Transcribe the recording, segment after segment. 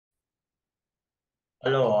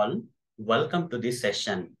Hello all, welcome to this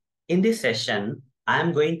session. In this session, I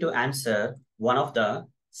am going to answer one of the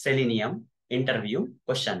Selenium interview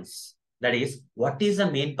questions. That is, what is the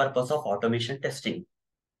main purpose of automation testing?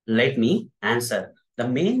 Let me answer. The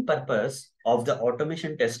main purpose of the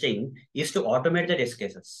automation testing is to automate the test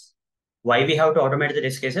cases. Why we have to automate the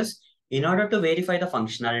test cases? In order to verify the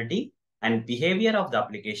functionality and behavior of the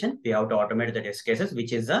application, we have to automate the test cases,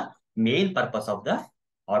 which is the main purpose of the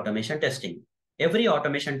automation testing. Every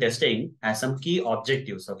automation testing has some key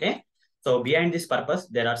objectives, okay? So behind this purpose,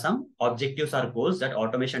 there are some objectives or goals that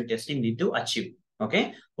automation testing need to achieve,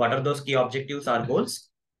 okay? What are those key objectives or goals?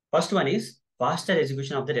 First one is faster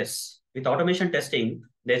execution of the tests. With automation testing,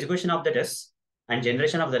 the execution of the tests and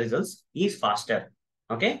generation of the results is faster,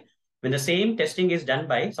 okay? When the same testing is done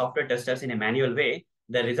by software testers in a manual way,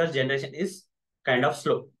 the result generation is kind of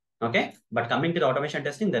slow, okay? But coming to the automation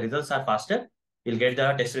testing, the results are faster. You'll get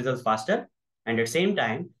the test results faster. And at the same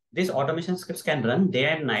time, these automation scripts can run day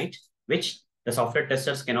and night, which the software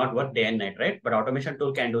testers cannot work day and night, right? But automation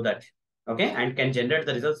tool can do that, okay? And can generate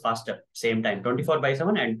the results faster, same time,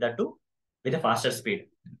 24/7, and that too with a faster speed.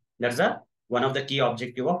 That's the one of the key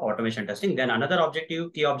objective of automation testing. Then another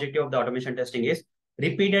key objective of the automation testing is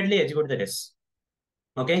repeatedly execute the tests.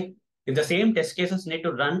 Okay. If the same test cases need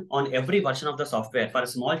to run on every version of the software, for a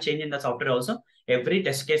small change in the software also, every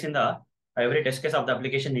test case of the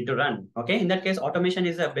application need to run. Okay. In that case, automation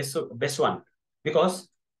is the best one, because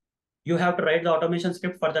you have to write the automation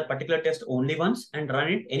script for that particular test only once and run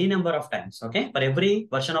it any number of times. Okay. For every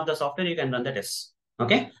version of the software, you can run the tests.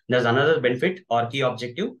 Okay. There's another benefit or key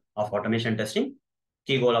objective of automation testing,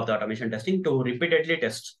 key goal of the automation testing to repeatedly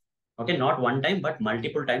test. Okay. Not one time, but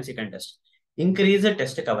multiple times you can test. Increase the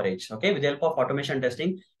test coverage. Okay. With the help of automation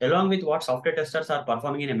testing, along with what software testers are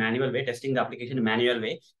performing in a manual way, testing the application in a manual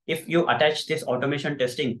way, if you attach this automation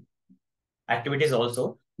testing activities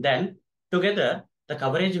also, then together the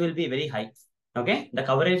coverage will be very high. Okay.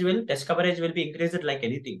 Test coverage will be increased like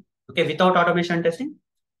anything. Okay. Without automation testing,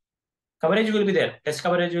 coverage will be there. Test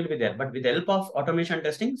coverage will be there. But with the help of automation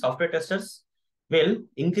testing, software testers will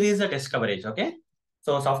increase the test coverage. Okay.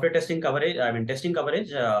 So software testing coverage, testing coverage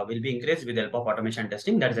will be increased with the help of automation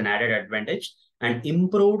testing. That is an added advantage, and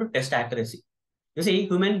improved test accuracy. You see,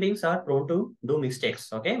 human beings are prone to do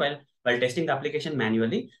mistakes. Okay. While testing the application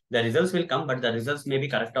manually, the results will come, but the results may be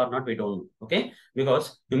correct or not, we don't know. Okay.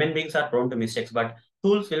 Because human beings are prone to mistakes, but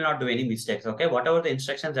tools will not do any mistakes. Okay. Whatever the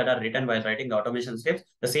instructions that are written while writing the automation scripts,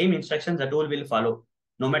 the same instructions the tool will follow.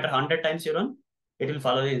 No matter 100 times you run, it will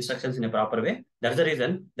follow the instructions in a proper way. That's the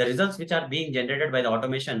reason the results which are being generated by the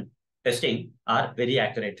automation testing are very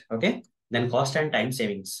accurate. Okay. Then cost and time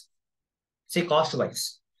savings. See, cost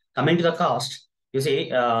wise, coming to the cost, you see,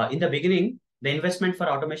 in the beginning, the investment for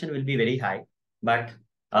automation will be very high, but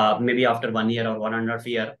maybe after 1 year or 1.5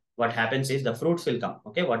 year, what happens is the fruits will come.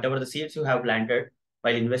 Okay. Whatever the seeds you have planted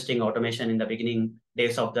while investing automation in the beginning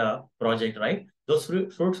days of the project, right? Those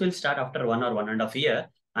fruits will start after 1 or 1.5 year,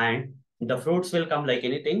 and the fruits will come like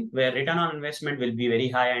anything, where return on investment will be very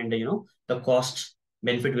high, and the cost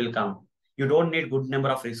benefit will come. You don't need good number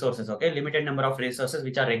of resources. Okay. Limited number of resources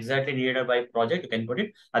which are exactly needed by project, you can put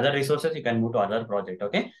it. Other resources you can move to other project.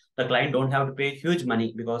 Okay. The client don't have to pay huge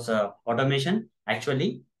money, because automation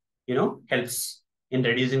actually helps in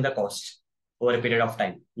reducing the cost over a period of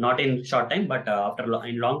time, not in short time, but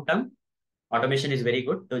in long term, automation is very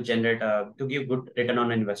good to generate to give good return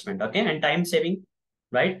on investment. Okay. And time saving,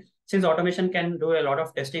 right? Since automation can do a lot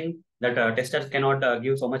of testing that testers cannot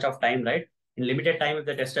give so much of time, right? In limited time, if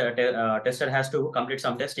the tester has to complete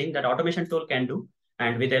some testing, that automation tool can do.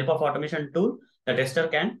 And with the help of automation tool, the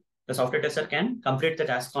software tester can complete the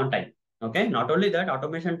task on time. Okay. Not only that,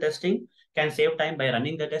 automation testing can save time by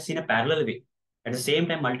running the test in a parallel way. At the same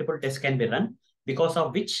time, multiple tests can be run, because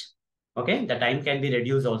of which, okay, the time can be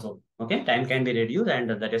reduced also. Okay. Time can be reduced, and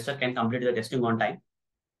the tester can complete the testing on time.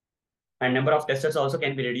 And number of testers also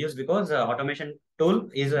can be reduced, because automation tool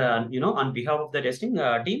is on behalf of the testing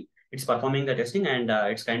team, it's performing the testing, and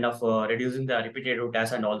it's kind of reducing the repetitive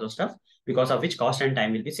tasks and all those stuff, because of which cost and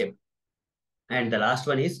time will be saved. And the last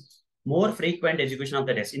one is more frequent execution of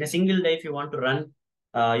the test. In a single day, if you want to run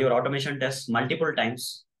your automation tests multiple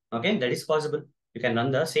times, okay, that is possible. You can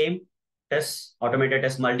run the same tests, automated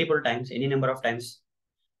tests multiple times, any number of times.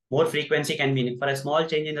 More frequency can be for a small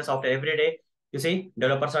change in the software every day. You see,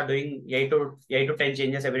 developers are doing 8 to 10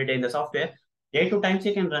 changes every day in the software. 8 to 10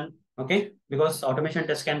 you can run, okay? Because automation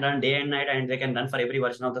tests can run day and night, and they can run for every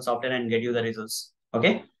version of the software and get you the results.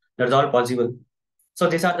 Okay, that's all possible. So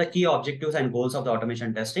these are the key objectives and goals of the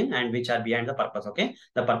automation testing and which are behind the purpose. Okay.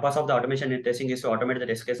 The purpose of the automation testing is to automate the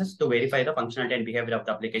test cases to verify the functionality and behavior of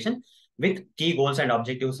the application with key goals and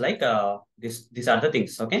objectives like these are the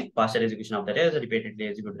things. Okay. Faster execution of the test, repeatedly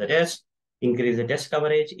execute the test, increase the test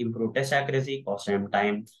coverage, improve test accuracy, cost and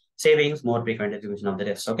time savings, more frequent execution of the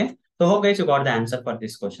test. Okay. So hope guys you got the answer for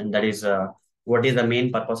this question. That is what is the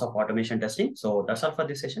main purpose of automation testing. So that's all for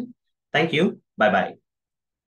this session. Thank you. Bye bye.